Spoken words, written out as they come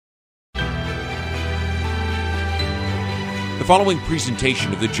The following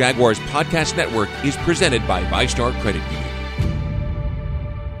presentation of the Jaguars Podcast Network is presented by VyStar Credit Union.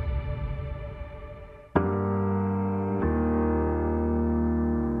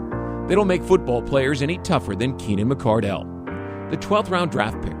 They don't make football players any tougher than Keenan McCardell. The 12th round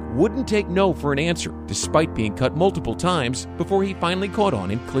draft pick wouldn't take no for an answer, despite being cut multiple times before he finally caught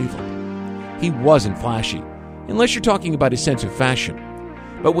on in Cleveland. He wasn't flashy, unless you're talking about his sense of fashion.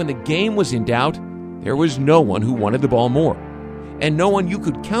 But when the game was in doubt, there was no one who wanted the ball more, and no one you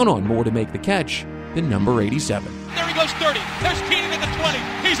could count on more to make the catch than number 87. There he goes, 30. There's Keenan at the 20.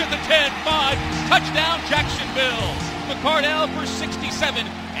 He's at the 10, 5. Touchdown, Jacksonville. McCardell for 67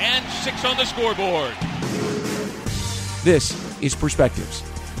 and 6 on the scoreboard. This is Perspectives,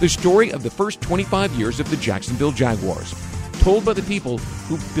 the story of the first 25 years of the Jacksonville Jaguars, told by the people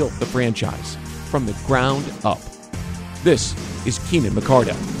who built the franchise from the ground up. This is Keenan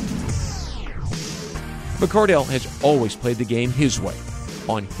McCardell. McCardell has always played the game his way,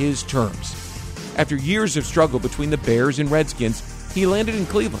 on his terms. After years of struggle between the Bears and Redskins, he landed in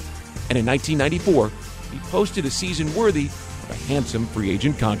Cleveland, and in 1994, he posted a season worthy of a handsome free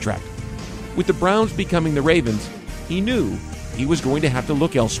agent contract. With the Browns becoming the Ravens, he knew he was going to have to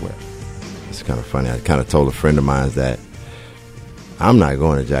look elsewhere. It's kind of funny. I kind of told a friend of mine that I'm not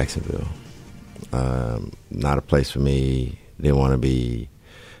going to Jacksonville. Not a place for me. Didn't want to be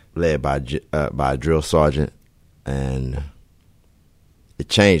led by a drill sergeant, and it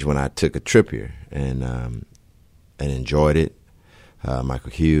changed when I took a trip here and enjoyed it.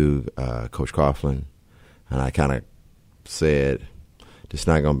 Michael Hugh, Coach Coughlin, and I kind of said, "This is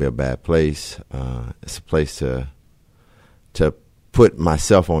not going to be a bad place. It's a place to put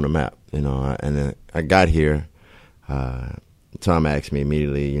myself on the map, you know." And then I got here. Tom asked me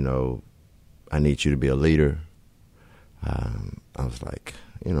immediately, "I need you to be a leader." I was like,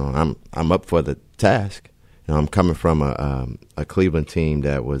 I'm up for the task. I'm coming from a Cleveland team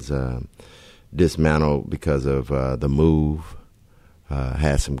that was dismantled because of the move.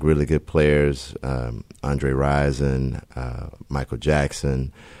 Had some really good players, Andre Rison, Michael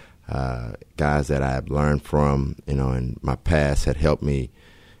Jackson, guys that I have learned from, in my past had helped me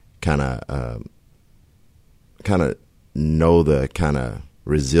kind of know the kind of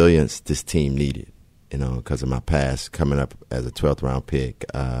resilience this team needed. Because of my past coming up as a 12th round pick,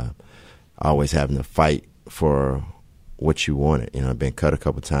 always having to fight for what you wanted. I've been cut a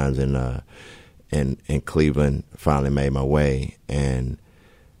couple times in Cleveland, finally made my way, and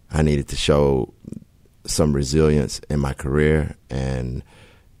I needed to show some resilience in my career. And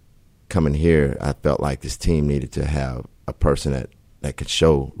coming here, I felt like this team needed to have a person that could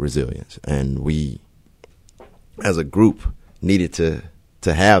show resilience. And we, as a group, needed to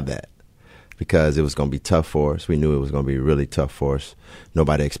have that, because it was going to be tough for us. We knew it was going to be really tough for us.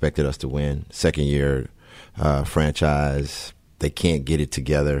 Nobody expected us to win. Second year franchise, they can't get it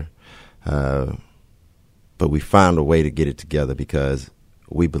together. But we found a way to get it together because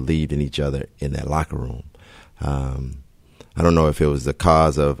we believed in each other in that locker room. I don't know if it was the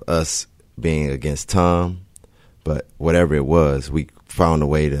cause of us being against Tom, but whatever it was, we found a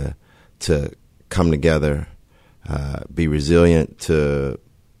way to come together, be resilient to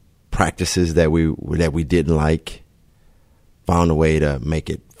practices that we didn't like, found a way to make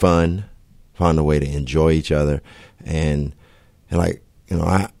it fun, found a way to enjoy each other, and I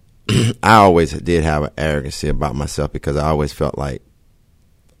always did have an arrogancy about myself because I always felt like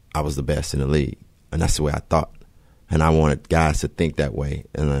I was the best in the league, and that's the way I thought, and I wanted guys to think that way.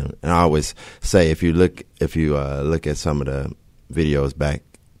 And I always say, if you look at some of the videos back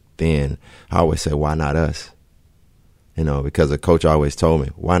then, I always say, why not us? Because the coach always told me,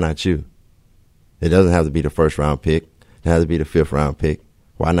 why not you? It doesn't have to be the first round pick. It has to be the 5th round pick.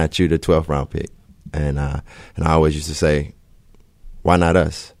 Why not you, the 12th round pick? And I always used to say, why not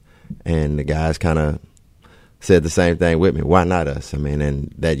us? And the guys kind of said the same thing with me. Why not us?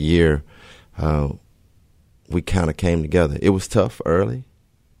 And that year, we kind of came together. It was tough early.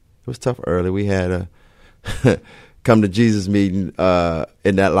 We had a come to Jesus meeting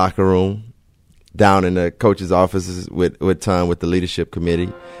in that locker room, down in the coach's offices with Tom, with the leadership committee,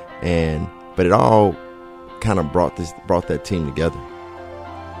 but it all kind of brought that team together.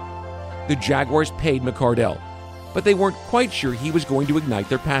 The Jaguars paid McCardell, but they weren't quite sure he was going to ignite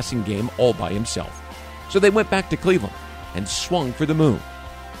their passing game all by himself. So they went back to Cleveland and swung for the moon.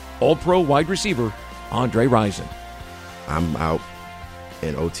 All-Pro wide receiver Andre Rison. I'm out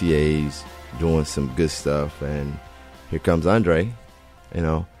in OTAs doing some good stuff, and here comes Andre,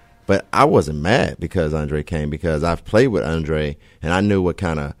 But I wasn't mad because Andre came, because I've played with Andre and I knew what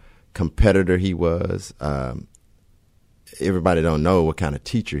kind of competitor he was. Everybody don't know what kind of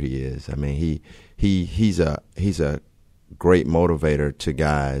teacher he is. He's a great motivator to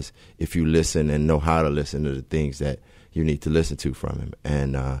guys if you listen and know how to listen to the things that you need to listen to from him.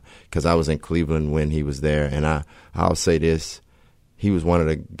 And because I was in Cleveland when he was there, and I'll say this, he was one of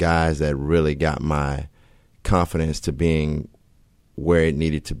the guys that really got my confidence to being where it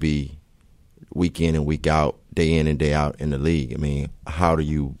needed to be week in and week out, day in and day out in the league. I mean, how do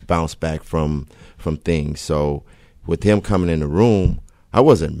you bounce back from things? So with him coming in the room, I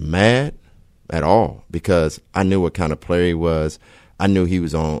wasn't mad at all because I knew what kind of player he was. I knew he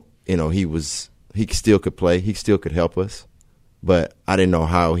was on, he still could play. He still could help us. But I didn't know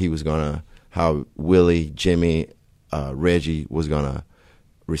how how Willie, Jimmy, Reggie was going to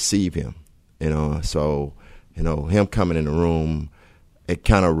receive him, So, him coming in the room, it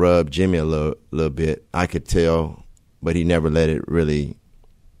kind of rubbed Jimmy a little bit. I could tell, but he never let it really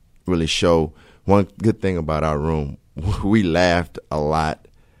show. One good thing about our room, we laughed a lot.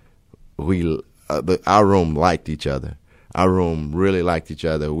 Our room liked each other. Our room really liked each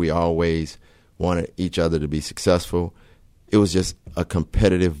other. We always wanted each other to be successful. It was just a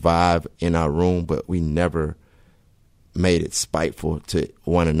competitive vibe in our room, but we never made it spiteful to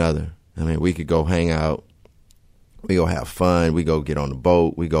one another. I mean, we could go hang out. We go have fun. We go get on the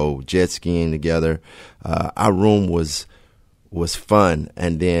boat. We go jet skiing together. Our room was fun.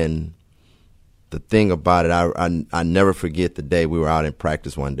 And then the thing about it, I never forget the day we were out in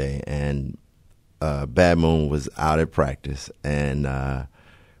practice one day, and Bad Moon was out at practice, and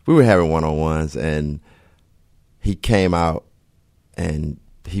we were having one-on-ones, and he came out, and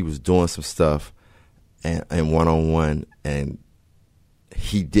he was doing some stuff and one-on-one, and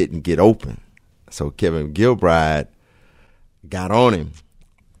he didn't get open. So Kevin Gilbride got on him,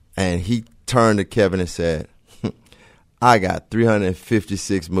 and he turned to Kevin and said, I got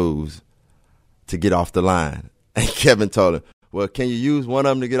 356 moves to get off the line. And Kevin told him, well, can you use one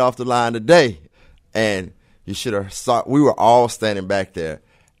of them to get off the line today? And you should have saw, we were all standing back there,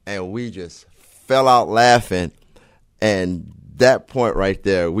 and we just fell out laughing. And that point right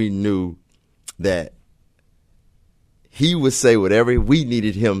there, we knew that he would say whatever we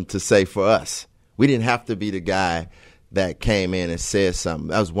needed him to say for us. We didn't have to be the guy that came in and said something.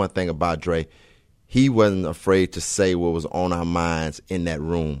 That was one thing about Dre. He wasn't afraid to say what was on our minds in that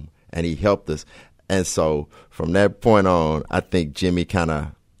room, and he helped us. And so from that point on, I think Jimmy kind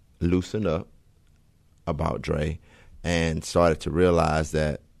of loosened up about Dre and started to realize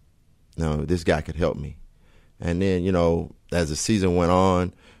that, this guy could help me. And then, as the season went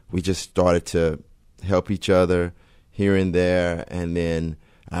on, we just started to help each other here and there. And then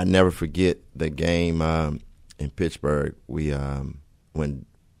I never forget the game in Pittsburgh. We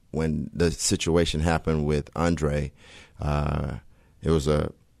when the situation happened with Andre, it was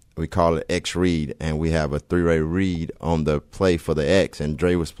we call it X read, and we have a three-way read on the play for the X, and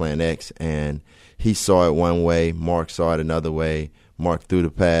Dre was playing X, and he saw it one way, Mark saw it another way. Mark threw the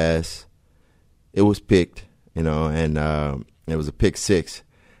pass. It was picked, and it was a pick six.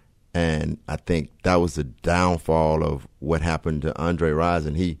 And I think that was the downfall of what happened to Andre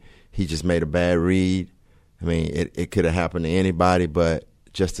Rison. He just made a bad read. I mean, it could have happened to anybody, but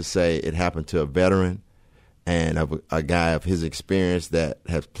just to say it happened to a veteran and a guy of his experience that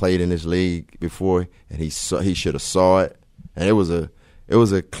has played in this league before, and he should have saw it. And it was a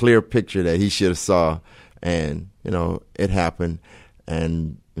clear picture that he should have saw. And, it happened.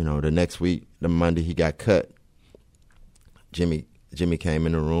 And, the next week, the Monday he got cut, Jimmy came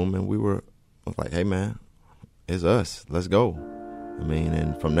in the room, and I was like, hey, man, it's us. Let's go. I mean,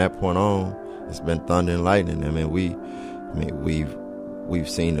 and from that point on, it's been thunder and lightning. I mean, we've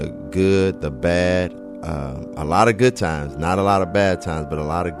seen the good, the bad, a lot of good times, not a lot of bad times, but a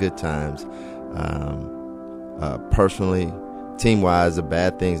lot of good times. Personally, team-wise, the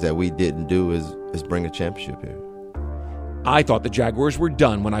bad things that we didn't do is bring a championship here. I thought the Jaguars were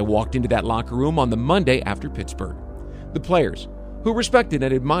done when I walked into that locker room on the Monday after Pittsburgh. The players, who respected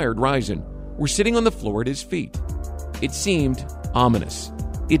and admired Rison, were sitting on the floor at his feet. It seemed ominous.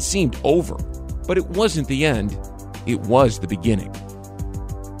 It seemed over. But it wasn't the end. It was the beginning.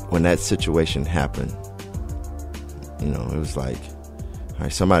 When that situation happened, it was like, all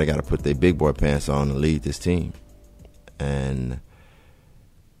right, somebody got to put their big boy pants on and lead this team. And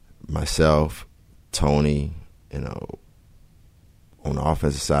myself, Tony, on the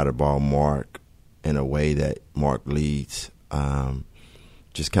offensive side of the ball, Mark, in a way that Mark leads,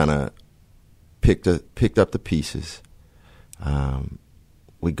 just kind of picked up the pieces.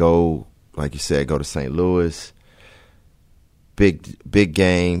 We go, like you said, go to St. Louis. Big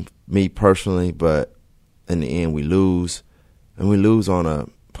game, me personally, but in the end we lose. And we lose on a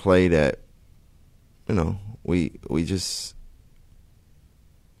play that, we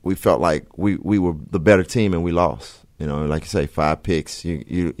felt like we were the better team and we lost. You know, like you say, 5 picks.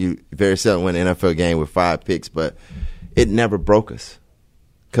 You very seldom win an NFL game with 5 picks, but it never broke us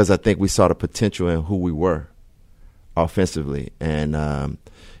because I think we saw the potential in who we were offensively, and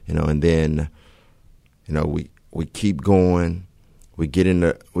you know, and then you know we keep going. We get in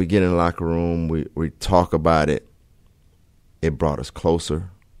the locker room. We talk about it. It brought us closer.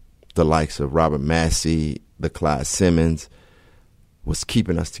 The likes of Robert Massey, the Clyde Simmons, was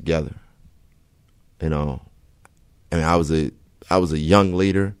keeping us together. You know, I mean, I was a young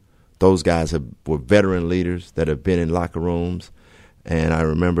leader. Those guys were veteran leaders that have been in locker rooms, and I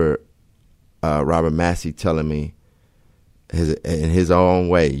remember Robert Massey telling me, in his own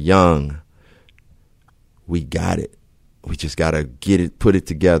way, young, we got it. We just got to put it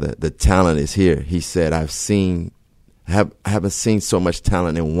together. The talent is here. He said, I haven't seen so much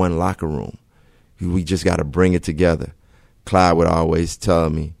talent in one locker room. We just got to bring it together. Clyde would always tell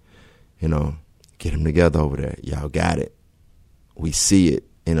me, you know, get them together over there. Y'all got it. We see it.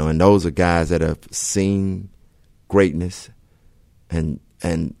 You know, and those are guys that have seen greatness and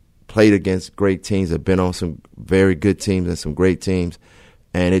played against great teams, have been on some very good teams and some great teams,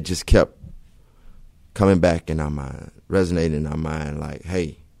 and it just kept coming back in our mind, resonating in our mind like,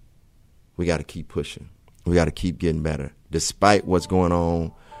 hey, we got to keep pushing. We got to keep getting better. Despite what's going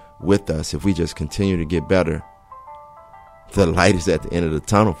on with us, if we just continue to get better, the light is at the end of the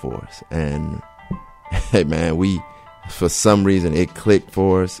tunnel for us. And, hey, man, for some reason, it clicked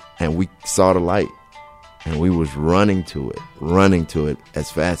for us, and we saw the light. And we was running to it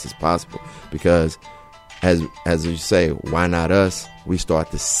as fast as possible. Because, as you say, why not us? We start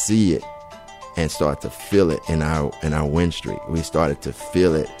to see it and start to feel it in our win streak. We started to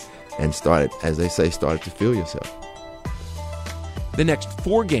feel it and started to feel yourself. The next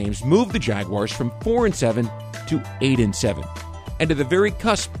 4 games moved the Jaguars from 4-7 to 8-7, and to the very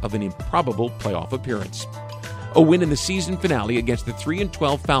cusp of an improbable playoff appearance. A win in the season finale against the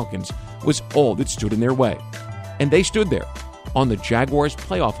 3-12 Falcons was all that stood in their way. And they stood there on the Jaguars'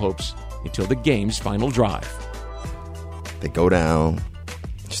 playoff hopes until the game's final drive. They go down,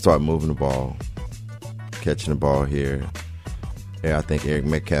 start moving the ball, catching the ball here. Yeah, I think Eric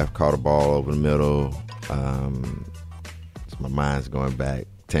Metcalf caught a ball over the middle. My mind's going back.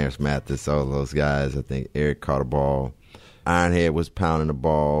 Terrence Mathis, all those guys. I think Eric caught a ball. Ironhead was pounding the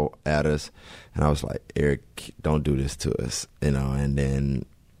ball at us. And I was like, Eric, don't do this to us, you know. And then,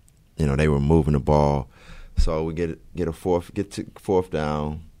 you know, they were moving the ball, so we get to fourth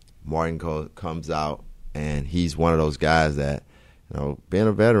down. Martin comes out, and he's one of those guys that, you know, being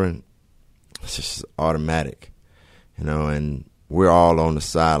a veteran, it's just automatic, you know. And we're all on the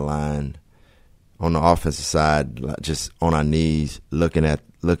sideline, on the offensive side, just on our knees, looking at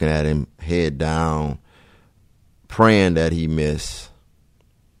him, head down, praying that he miss.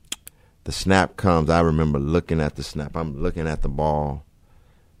 The snap comes. I remember looking at the snap. I'm looking at the ball.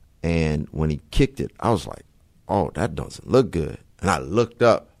 And when he kicked it, I was like, oh, that doesn't look good. And I looked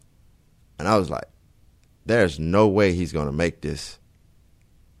up, and I was like, there's no way he's going to make this.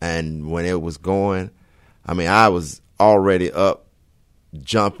 And when it was going, I mean, I was already up,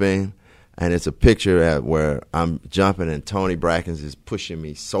 jumping. And it's a picture where I'm jumping, and Tony Brackens is pushing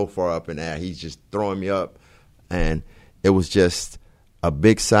me so far up in the air. He's just throwing me up. And it was just a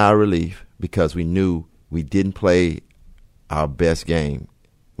big sigh of relief because we knew we didn't play our best game.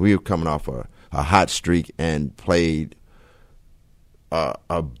 We were coming off a hot streak and played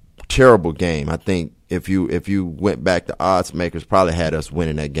a terrible game. I think if you went back, the odds makers probably had us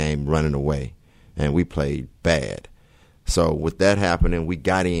winning that game running away, and we played bad. So with that happening, we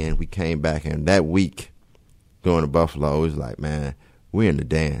got in, we came back, and that week going to Buffalo, it was like, man, we're in the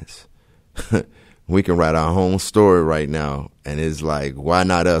dance. We can write our own story right now. And it's like, why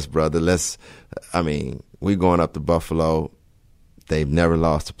not us, brother? We're going up to Buffalo. They've never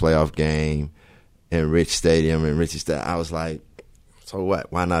lost a playoff game in Rich Stadium, in Richie Stadium. I was like, so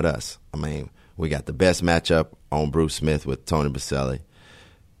what? Why not us? I mean, we got the best matchup on Bruce Smith with Tony Baselli.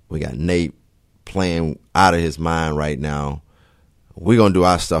 We got Nate playing out of his mind right now. We're going to do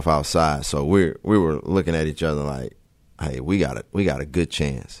our stuff outside. So we were looking at each other like, hey, we got a good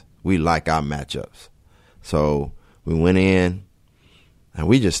chance. We like our matchups. So we went in, and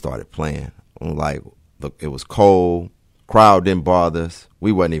we just started playing. Like, look, it was cold. Crowd didn't bother us.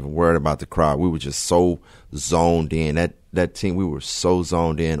 We wasn't even worried about the crowd. We were just so zoned in. That team, we were so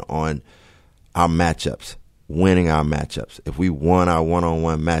zoned in on our matchups, winning our matchups. If we won our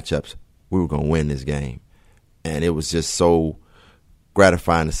one-on-one matchups, we were going to win this game. And it was just so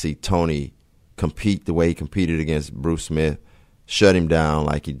gratifying to see Tony compete the way he competed against Bruce Smith, shut him down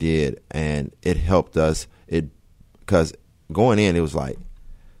like he did, and it helped us. Because going in, it was like,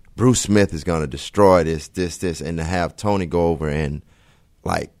 Bruce Smith is going to destroy this, and to have Tony go over and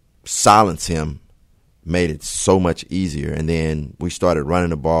like silence him made it so much easier. And then we started running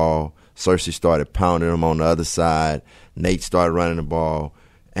the ball. Cersei started pounding him on the other side. Nate started running the ball,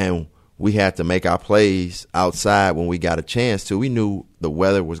 and we had to make our plays outside when we got a chance to. We knew the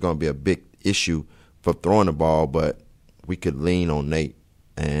weather was going to be a big issue for throwing the ball, but we could lean on Nate,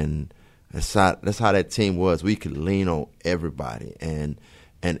 and that's how that team was. We could lean on everybody, and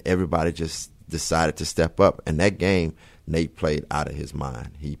everybody just decided to step up. And that game, Nate played out of his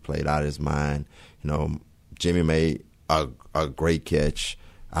mind. He played out of his mind. Jimmy made a great catch.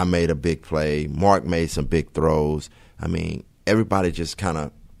 I made a big play. Mark made some big throws. I mean, everybody just kind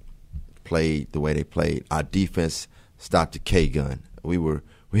of played the way they played. Our defense stopped the K-gun.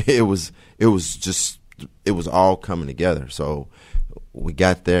 It was all coming together. So we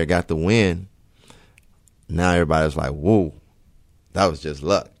got there, got the win. Now everybody's like, whoa, that was just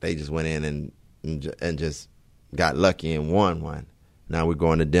luck. They just went in and just got lucky and won one. Now we're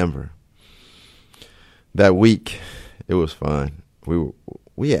going to Denver. That week, it was fun. We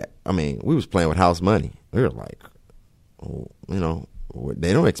was playing with house money. We were like,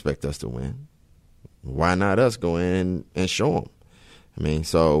 they don't expect us to win. Why not us go in and show them? I mean,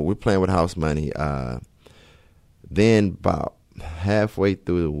 so we're playing with house money. Then about halfway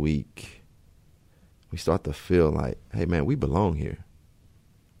through the week, we start to feel like, hey, man, we belong here.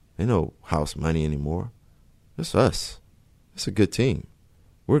 Ain't no house money anymore. It's us. It's a good team.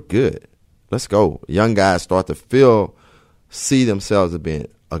 We're good. Let's go. Young guys start to see themselves as being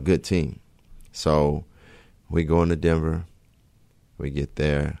a good team. So we go into Denver. We get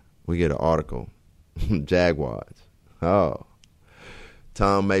there. We get an article. Jaguars. Oh.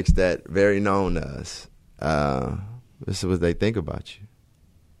 Tom makes that very known to us. This is what they think about you.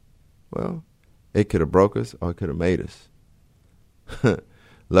 Well, it could have broke us or it could have made us.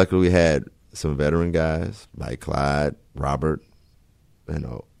 Luckily, we had some veteran guys like Clyde, Robert,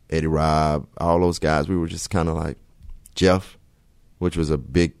 Eddie Robb, all those guys. We were just kind of like Jeff, which was a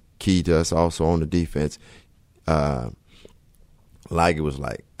big key to us also on the defense. Like it was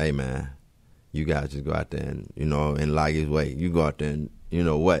like, hey, man, you guys just go out there and, in Liggy's way, you go out there and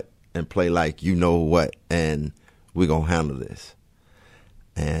and play like you know what, and we're going to handle this.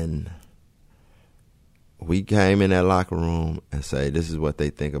 And we came in that locker room and say, this is what they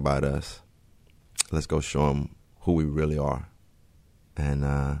think about us. Let's go show them who we really are.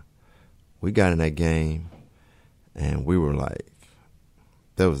 And we got in that game, and we were like,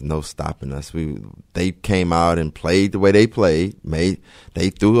 there was no stopping us. They came out and played the way they played. They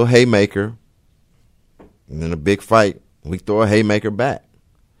threw a haymaker, and in a big fight, we threw a haymaker back.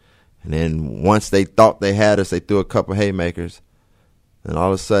 And then once they thought they had us, they threw a couple haymakers. And all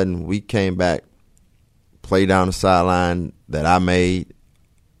of a sudden, we came back, played down the sideline that I made.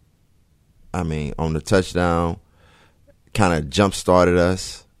 I mean, on the touchdown, kind of jump-started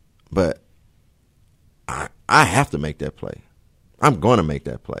us. But I have to make that play. I'm going to make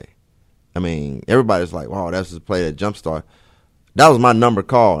that play. I mean, everybody's like, wow, that's the play that jump-started. That was my number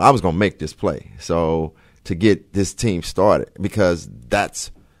call. I was going to make this play. So to get this team started, because that's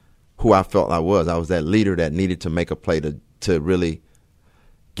who I felt I was. I was that leader that needed to make a play to really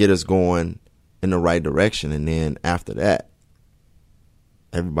get us going in the right direction. And then after that,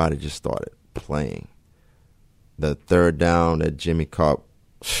 everybody just started playing. The third down that Jimmy caught,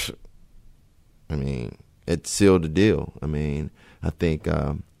 I mean, it sealed the deal. I mean, I think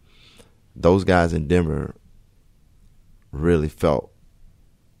those guys in Denver really felt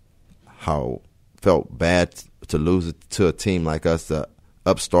bad to lose to a team like us, the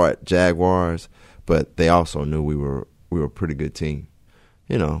upstart Jaguars, but they also knew we were a pretty good team.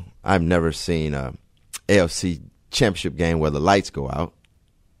 I've never seen a AFC championship game where the lights go out.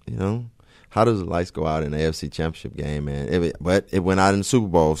 How does the lights go out in an AFC championship game, man? But it went out in the Super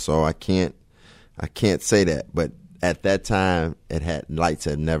Bowl, so I can't say that. But at that time, lights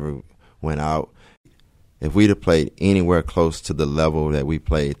had never went out. If we'd have played anywhere close to the level that we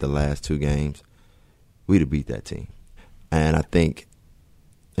played the last two games, we'd have beat that team. And I think,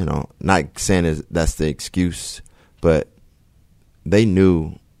 not saying that's the excuse, but they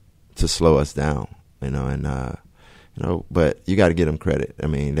knew to slow us down, but you got to give them credit. I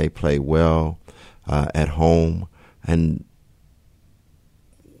mean, they played well at home, and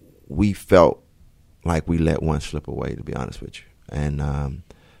we felt like we let one slip away, to be honest with you. And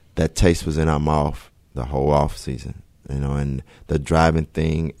that taste was in our mouth the whole off season, and the driving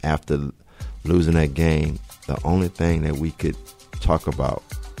thing after losing that game, the only thing that we could talk about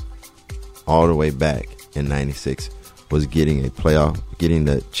all the way back in '96 was getting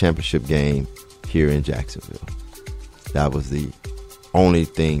the championship game here in Jacksonville. That was the only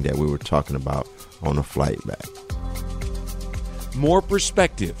thing that we were talking about on the flight back. More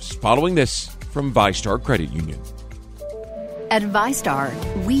perspectives following this from VyStar Credit Union. At VyStar,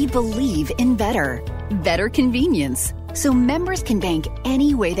 we believe in better convenience, so members can bank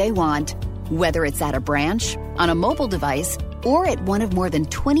any way they want, whether it's at a branch, on a mobile device, or at one of more than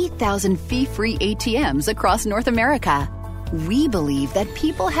 20,000 fee-free ATMs across North America. We believe that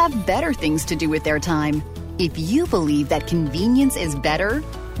people have better things to do with their time. If you believe that convenience is better,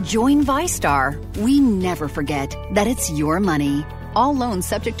 join VyStar. We never forget that it's your money. All loans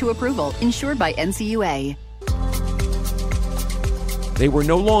subject to approval, insured by NCUA. They were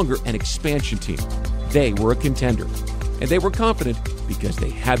no longer an expansion team. They were a contender. And they were confident because they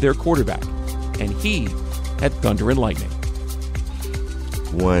had their quarterback. And he had thunder and lightning.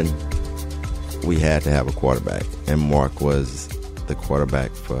 One, we had to have a quarterback. And Mark was the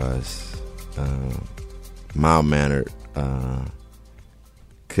quarterback for us. Mild-mannered,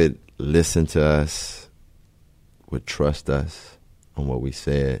 could listen to us, would trust us on what we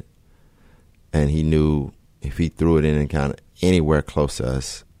said. And he knew if he threw it in and kind of anywhere close to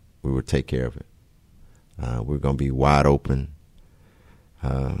us, we would take care of it. We're going to be wide open.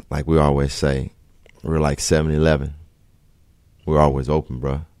 Like we always say, we're like 7-Eleven. We're always open,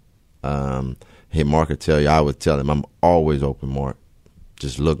 bro. Hey, Mark would tell you, I would tell him, I'm always open, Mark.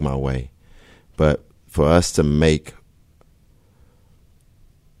 Just look my way. But for us to make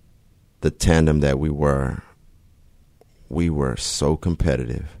the tandem that we were so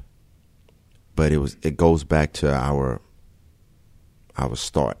competitive. But it goes back to our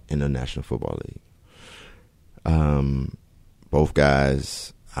start in the National Football League. Both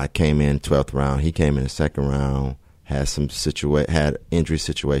guys, I came in 12th round. He came in the second round. Had injury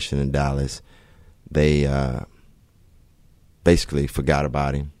situation in Dallas. They basically forgot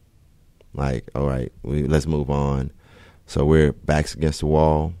about him. Like, all right, let's move on. So we're backs against the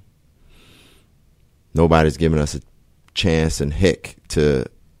wall. Nobody's giving us a chance and heck to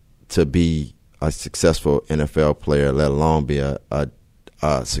be a successful NFL player, let alone be a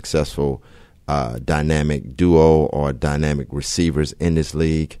successful dynamic duo or dynamic receivers in this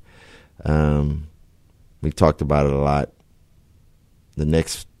league. We talked about it a lot. The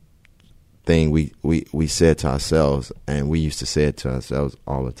next thing we said to ourselves, and we used to say it to ourselves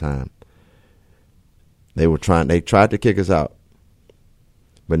all the time. They tried to kick us out,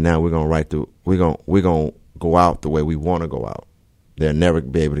 but now we're gonna go out the way we want to go out. They'll never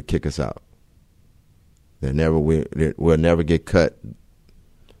be able to kick us out. We'll never get cut.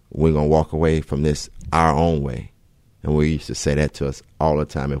 We're gonna walk away from this our own way, and we used to say that to us all the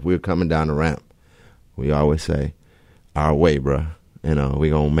time. If we're coming down the ramp, we always say, "Our way, bruh." We're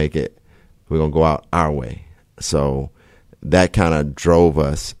gonna make it. We're gonna go out our way. So that kind of drove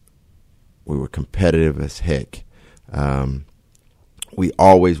us. We were competitive as heck. We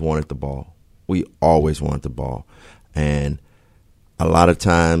always wanted the ball. And a lot of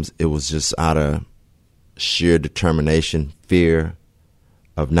times it was just out of sheer determination, fear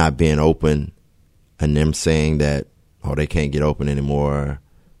of not being open, and them saying that, oh, they can't get open anymore.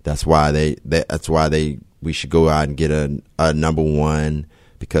 That's why we should go out and get a number one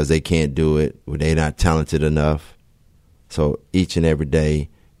because they can't do it. They're not talented enough. So each and every day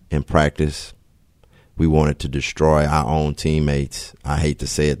in practice, we wanted to destroy our own teammates. I hate to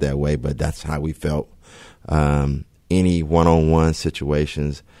say it that way, but that's how we felt. Any one-on-one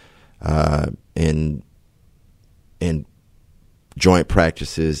situations, in joint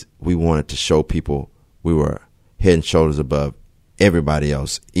practices, we wanted to show people we were head and shoulders above everybody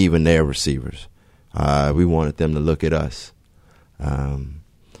else, even their receivers. We wanted them to look at us.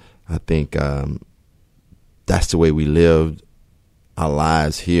 I think that's the way we lived our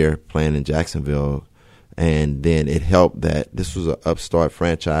lives here playing in Jacksonville. And then it helped that this was an upstart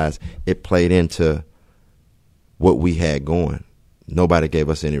franchise. It played into what we had going. Nobody gave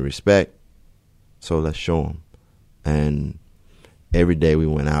us any respect, so let's show them. And every day we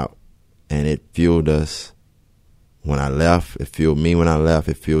went out, and it fueled us when I left. It fueled me when I left.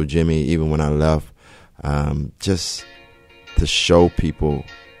 It fueled Jimmy even when I left. Just to show people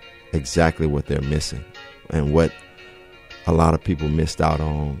exactly what they're missing and what a lot of people missed out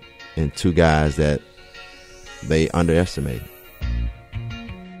on in two guys that they underestimated.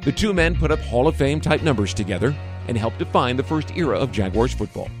 The two men put up Hall of Fame type numbers together and helped define the first era of Jaguars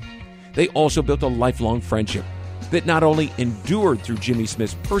football. They also built a lifelong friendship that not only endured through Jimmy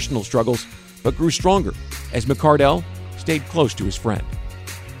Smith's personal struggles, but grew stronger as McCardell stayed close to his friend.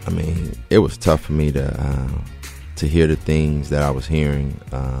 I mean, it was tough for me to hear the things that I was hearing.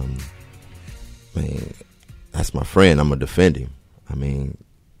 I mean, that's my friend. I'm going to defend him. I mean,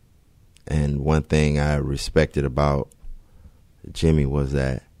 and one thing I respected about Jimmy was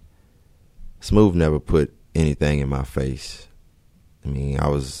that Smooth never put anything in my face. I mean, I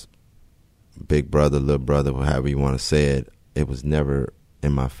was big brother, little brother, however you want to say it. It was never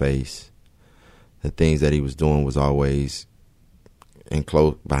in my face. The things that he was doing was always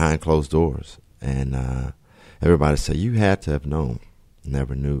behind closed doors. And everybody said, you had to have known.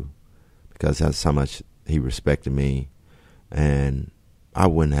 Never knew, because that's how much he respected me. And I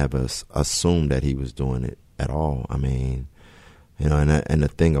wouldn't have assumed that he was doing it at all. I mean, you know, and the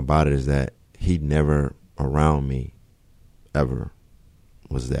thing about it is that he never around me ever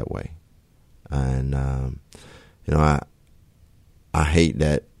was that way. And, you know, I hate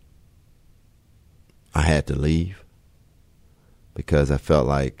that I had to leave, because I felt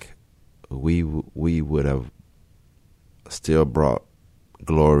like we would have still brought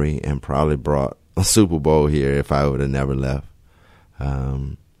glory and probably brought a Super Bowl here if I would have never left.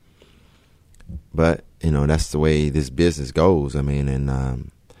 But, you know, that's the way this business goes. I mean,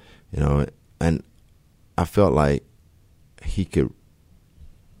 and, you know, and I felt like he could,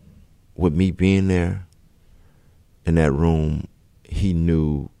 with me being there in that room, he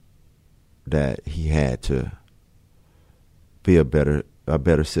knew that he had to be a better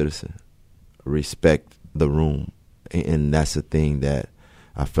citizen, respect the room. And that's the thing that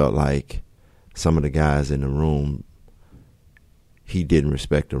I felt like some of the guys in the room, he didn't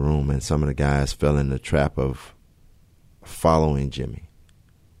respect the room, and some of the guys fell in the trap of following Jimmy.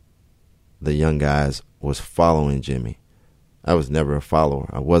 The young guys was following Jimmy. I was never a follower.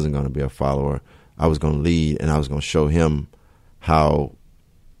 I wasn't going to be a follower. I was going to lead, and I was going to show him how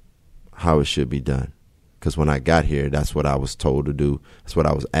it should be done. Because when I got here, that's what I was told to do. That's what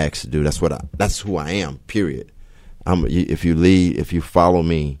I was asked to do. That's who I am, period. If you lead, if you follow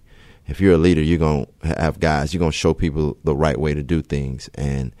me, if you're a leader, you're going to have guys. You're going to show people the right way to do things.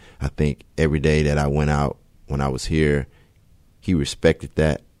 And I think every day that I went out when I was here, he respected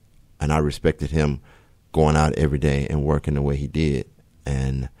that, and I respected him going out every day and working the way he did.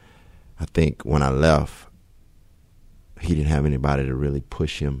 And I think when I left, he didn't have anybody to really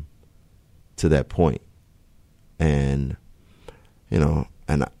push him to that point. And, you know,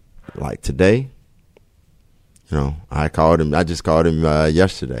 and like today, you know, I just called him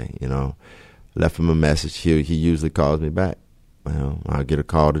yesterday, you know, left him a message. He usually calls me back. You know, I'll get a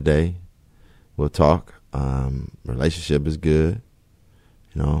call today. We'll talk. Relationship is good.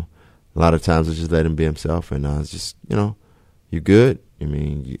 You know, a lot of times I just let him be himself, and I was just, you know, you good? I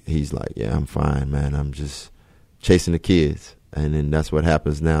mean, he's like, yeah, I'm fine, man. I'm just chasing the kids. And then that's what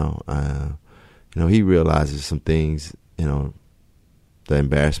happens now. You know, he realizes some things, you know, the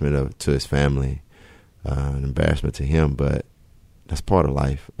embarrassment to his family, an embarrassment to him, but that's part of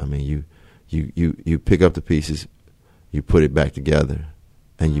life. I mean, you pick up the pieces, you put it back together,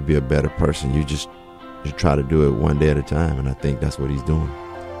 and you be a better person. You try to do it one day at a time, and I think that's what he's doing.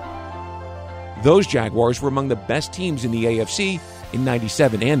 Those Jaguars were among the best teams in the AFC in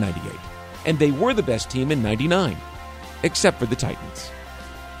 97 and 98, and they were the best team in 99, except for the Titans.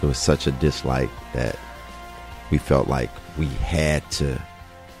 It was such a dislike that we felt like we had to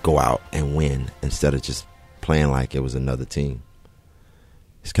go out and win instead of just playing like it was another team.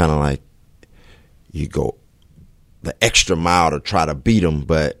 It's kind of like you go the extra mile to try to beat them,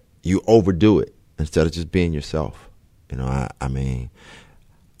 but you overdo it instead of just being yourself. You know, I mean,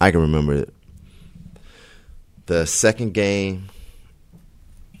 I can remember the second game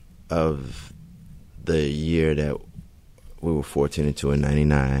of the year that we were 14-2 in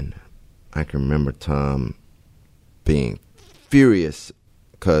 99. I can remember Tom being furious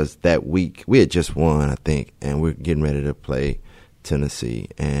because that week we had just won, I think, and we're getting ready to play Tennessee.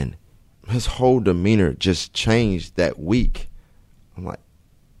 And his whole demeanor just changed that week. I'm like,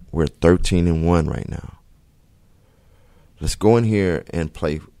 we're 13-1 right now. Let's go in here and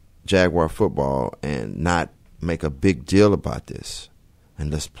play Jaguar football and not make a big deal about this.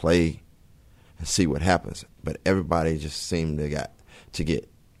 And let's play and see what happens. But everybody just seemed to get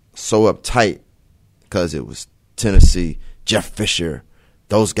so uptight because it was Tennessee, Jeff Fisher,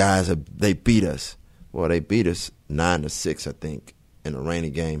 those guys, they beat us. Well, they beat us 9-6, I think, in a rainy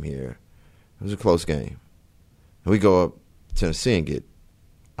game here. It was a close game. And we go up to Tennessee and get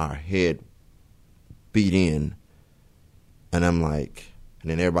our head beat in. And I'm like,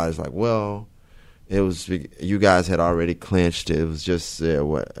 and then everybody's like, well, it was, you guys had already clinched. It was just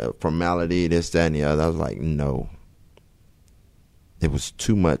formality, this, that, and the other. I was like, no. It was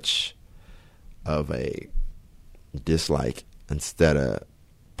too much of a dislike instead of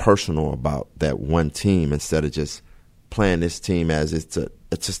personal about that one team, instead of just playing this team as it's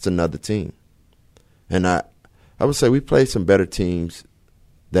just another team. And I would say we played some better teams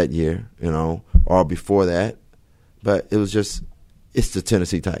that year, you know, or before that. But it was just it's the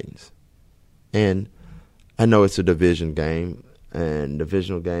Tennessee Titans. And I know it's a divisional game, and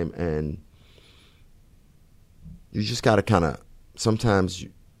you just got to kind of, sometimes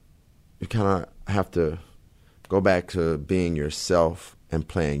you kind of have to go back to being yourself and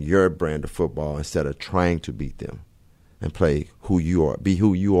playing your brand of football instead of trying to beat them, and play who you are, be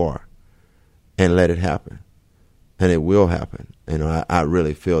who you are, and let it happen. And it will happen. I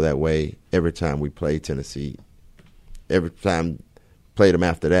really feel that way every time we play Tennessee. Every time played them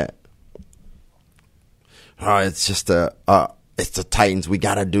after that. It's just it's the Titans. We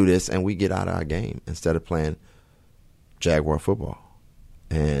got to do this, and we get out of our game instead of playing Jaguar football.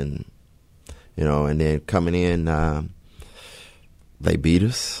 And and then coming in, they beat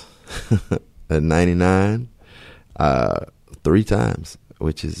us at 99 3 times,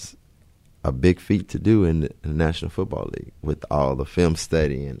 which is a big feat to do in the National Football League with all the film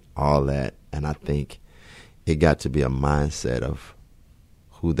study and all that. And I think it got to be a mindset of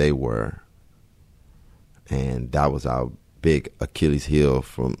who they were. And that was our big Achilles heel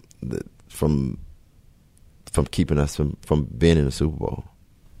from keeping us from being in the Super Bowl.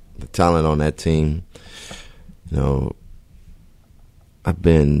 The talent on that team, I've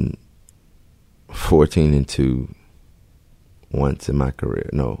been 14-2 once in my career.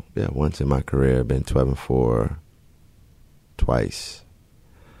 Once in my career. I've been 12-4 twice.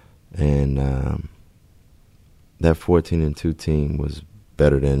 And that 14-2 team was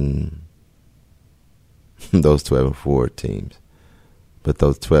better than those 12-4 teams. But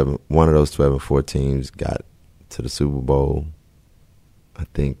one of those 12-4 teams got to the Super Bowl. I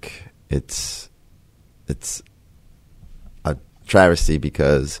think it's a travesty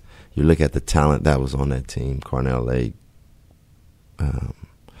because you look at the talent that was on that team: Cornell Lake,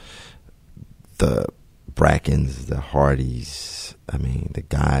 the Brackens, the Hardys. I mean, the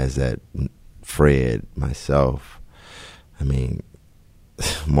guys that Fred, myself. I mean,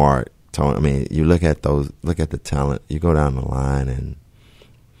 Mark, Tony. I mean, you look at the talent. You go down the line, and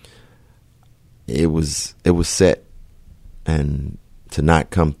it was set, and to not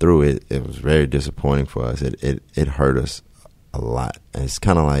come through it was very disappointing for us. It hurt us a lot. And it's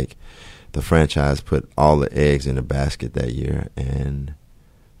kind of like the franchise put all the eggs in the basket that year, and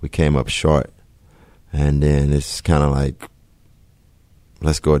we came up short. And then it's kind of like,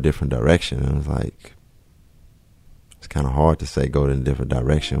 let's go a different direction. And it was like, it's kind of hard to say go in a different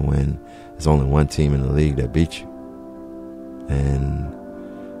direction when there's only one team in the league that beat you. And,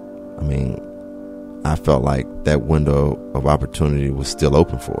 I mean, I felt like that window of opportunity was still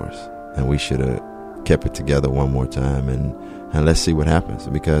open for us, and we should have kept it together one more time, and let's see what happens.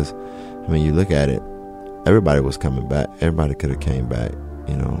 Because, I mean, you look at it, everybody was coming back. Everybody could have came back,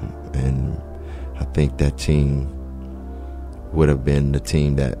 and I think that team would have been the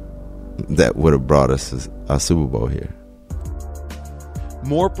team that would have brought us a Super Bowl here.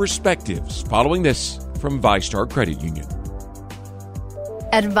 More perspectives following this from VyStar Credit Union.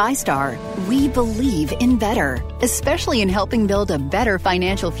 At VyStar, we believe in better, especially in helping build a better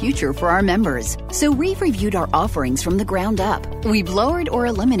financial future for our members. So we've reviewed our offerings from the ground up. We've lowered or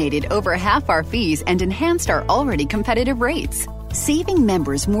eliminated over half our fees and enhanced our already competitive rates, saving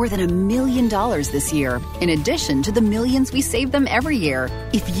members more than $1 million this year, in addition to the millions we save them every year.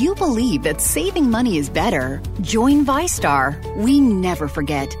 If you believe that saving money is better, join VyStar. We never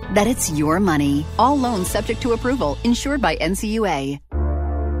forget that it's your money. All loans subject to approval, insured by NCUA.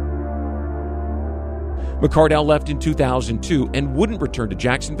 McCardell left in 2002 and wouldn't return to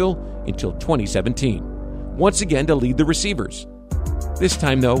Jacksonville until 2017, once again to lead the receivers. This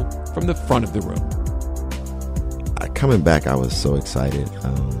time, though, from the front of the room. Coming back, I was so excited.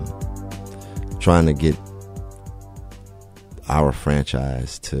 Trying to get our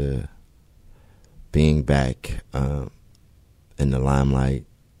franchise to being back in the limelight.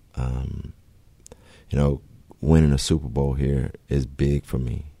 Winning a Super Bowl here is big for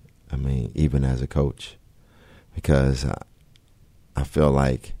me. I mean, even as a coach. Because I feel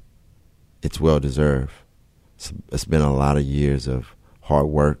like it's well-deserved. It's been a lot of years of hard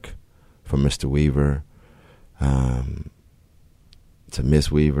work from Mr. Weaver to Miss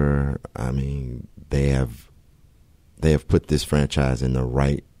Weaver. I mean, they have put this franchise in the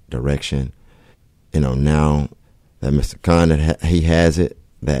right direction. Now that Mr. Khan, he has it,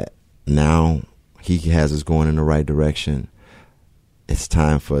 that now he has us going in the right direction. It's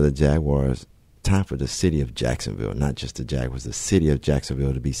time for the Jaguars, time for the city of Jacksonville, not just the Jaguars, the city of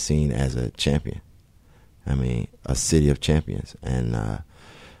Jacksonville to be seen as a champion. I mean, a city of champions. And I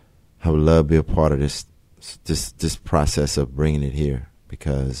would love to be a part of this process of bringing it here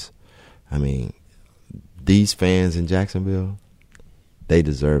because, I mean, these fans in Jacksonville, they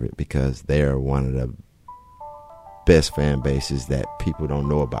deserve it because they are one of the best fan bases that people don't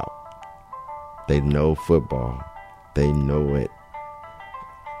know about. They know football. They know it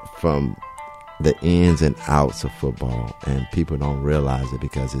from the ins and outs of football, and people don't realize it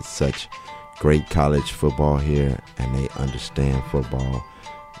because it's such great college football here, and they understand football.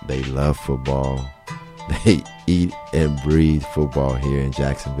 They love football. They eat and breathe football here in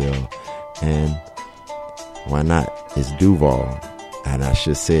Jacksonville, and why not? It's Duval, and I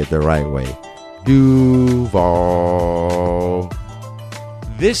should say it the right way. Duval.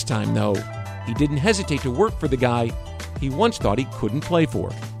 This time, though, he didn't hesitate to work for the guy he once thought he couldn't play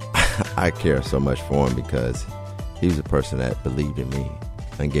for. I care so much for him because he was a person that believed in me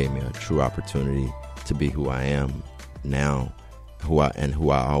and gave me a true opportunity to be who I am now, who I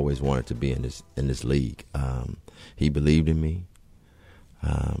always wanted to be in this league. He believed in me.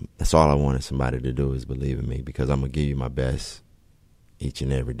 That's all I wanted somebody to do, is believe in me, because I'm gonna give you my best each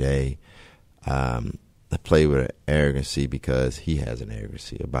and every day. I play with an arrogancy because he has an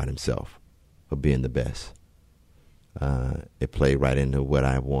arrogancy about himself of being the best. It played right into what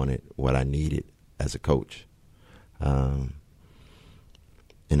I wanted, what I needed as a coach.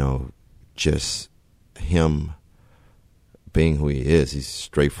 Just him being who he is. He's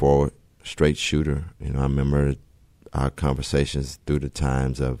straightforward, straight shooter. I remember our conversations through the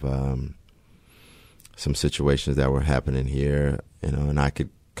times of some situations that were happening here, and I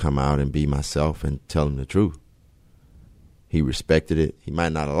could come out and be myself and tell him the truth. He respected it. He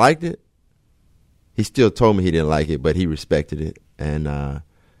might not have liked it. He still told me he didn't like it, but he respected it. And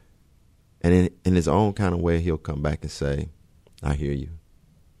in his own kind of way, he'll come back and say, I hear you.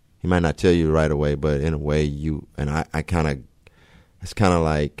 He might not tell you right away, but in a way I kind of, it's kind of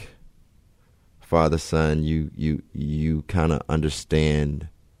like father, son, you kind of understand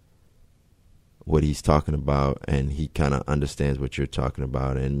what he's talking about, and he kind of understands what you're talking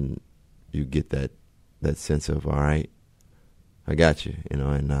about, and you get that sense of, all right, I got you,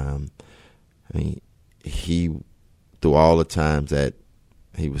 he, through all the times that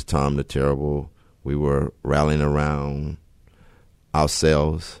he was Tom the Terrible, we were rallying around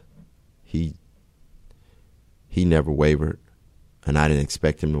ourselves. He never wavered, and I didn't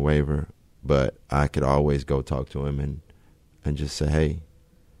expect him to waver, but I could always go talk to him and just say, hey,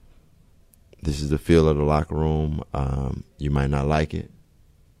 this is the feel of the locker room. You might not like it,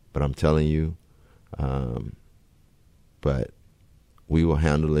 but I'm telling you, but we will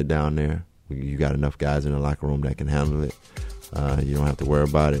handle it down there. You got enough guys in the locker room that can handle it. You don't have to worry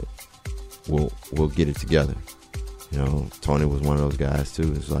about it. We'll get it together. Tony was one of those guys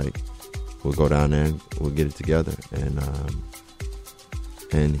too. It's like, we'll go down there and we'll get it together.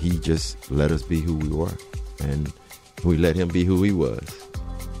 And he just let us be who we were, and we let him be who he was.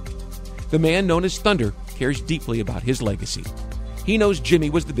 The man known as Thunder cares deeply about his legacy. He knows Jimmy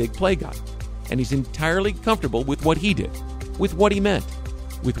was the big play guy, and he's entirely comfortable with what he did, with what he meant,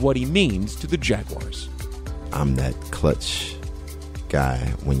 with what he means to the Jaguars. I'm that clutch guy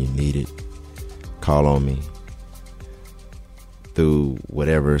when you need it. Call on me. Through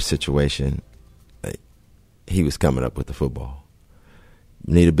whatever situation, he was coming up with the football.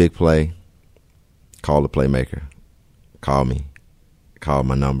 Need a big play, call the playmaker. Call me. Call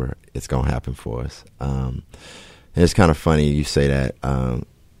my number. It's going to happen for us. And it's kind of funny you say that.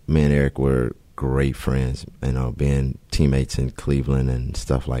 Me and Eric were great friends, being teammates in Cleveland and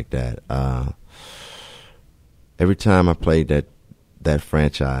stuff like that. Every time I played that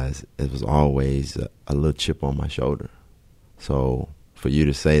franchise, it was always a little chip on my shoulder. So for you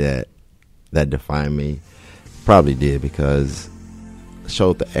to say that defined me, probably did, because it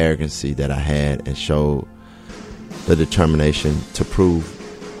showed the arrogancy that I had and showed the determination to prove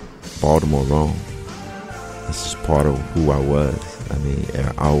Baltimore wrong. This is part of who I was.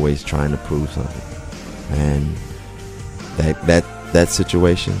 Always trying to prove something. And that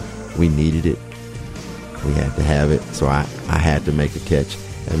situation, we needed it. We had to have it. So I had to make the catch.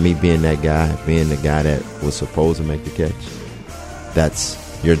 And me being that guy, being the guy that was supposed to make the catch, that's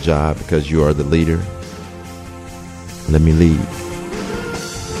your job because you are the leader. Let me lead.